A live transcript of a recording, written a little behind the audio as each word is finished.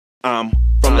I'm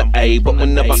from the A, but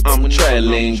whenever I'm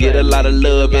traveling, get a lot of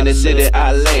love in the city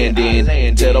I land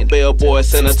in. Tell the bellboy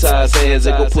sanitize hands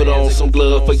and go put on some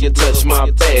gloves for you touch my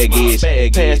baggage.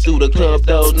 Pass through the club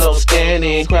though, no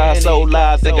scanning. Cry so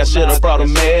loud, think I should've brought a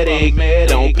medic.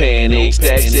 Don't panic,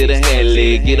 stacks to the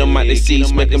handle. Get them out the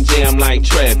seats, make them jam like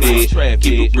traffic.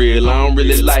 Keep it real, I don't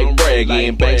really like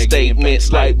bragging. Bank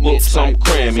statements like books I'm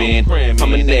cramming.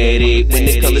 I'm an addict when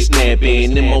it comes to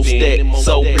snapping. Them most stacked,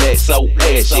 so black, so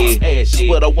ashy. That's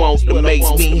what I want to make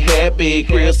me happy.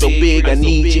 Crib so big, I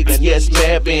need GPS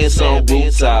mapping. Some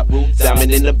rooftop,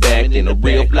 diamond in the back, and a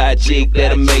real fly chick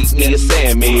that'll make me a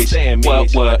sandwich.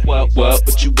 What you want?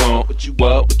 What you want? What you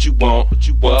want? What you want? What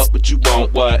you want? What you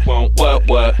want? What you want? What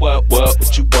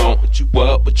you want? What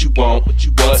you want? What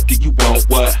you do you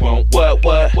want? What you want? What you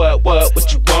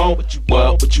want? What you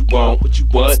want?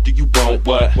 What do you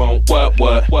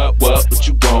want? What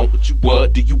you want?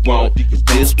 What do you want? Is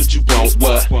this what you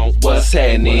want? What's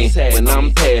happening when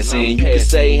I'm passing? You can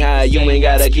say hi, you ain't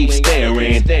gotta keep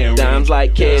staring. Dimes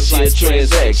like cashier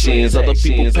transactions. Other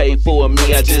people pay for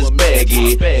me, I just bag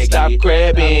it. Stop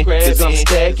grabbing, cause I'm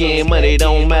stacking. Money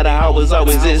don't matter, I was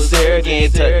always this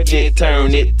arrogant. Touch it,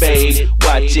 turn it, babe.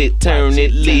 Watch it, turn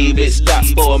it, leave it. Stop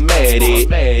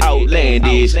formatted,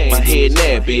 outlandish. My head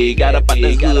nappy. Got up out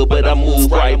the hood, but I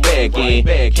move right back in.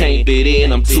 Can't fit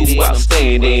in, I'm too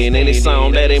outstanding. Any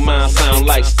song that ain't mine sound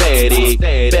like static.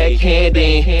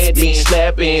 Backhanding, me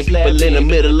slapping. People in the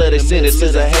middle of the sentence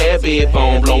is a habit.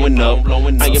 Phone blowing up,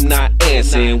 I am not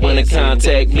answering. Wanna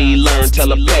contact me, learn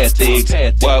telepathics.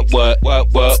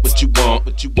 What you want?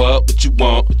 What you want? What you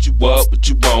want? What you want? What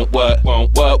you want?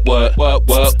 What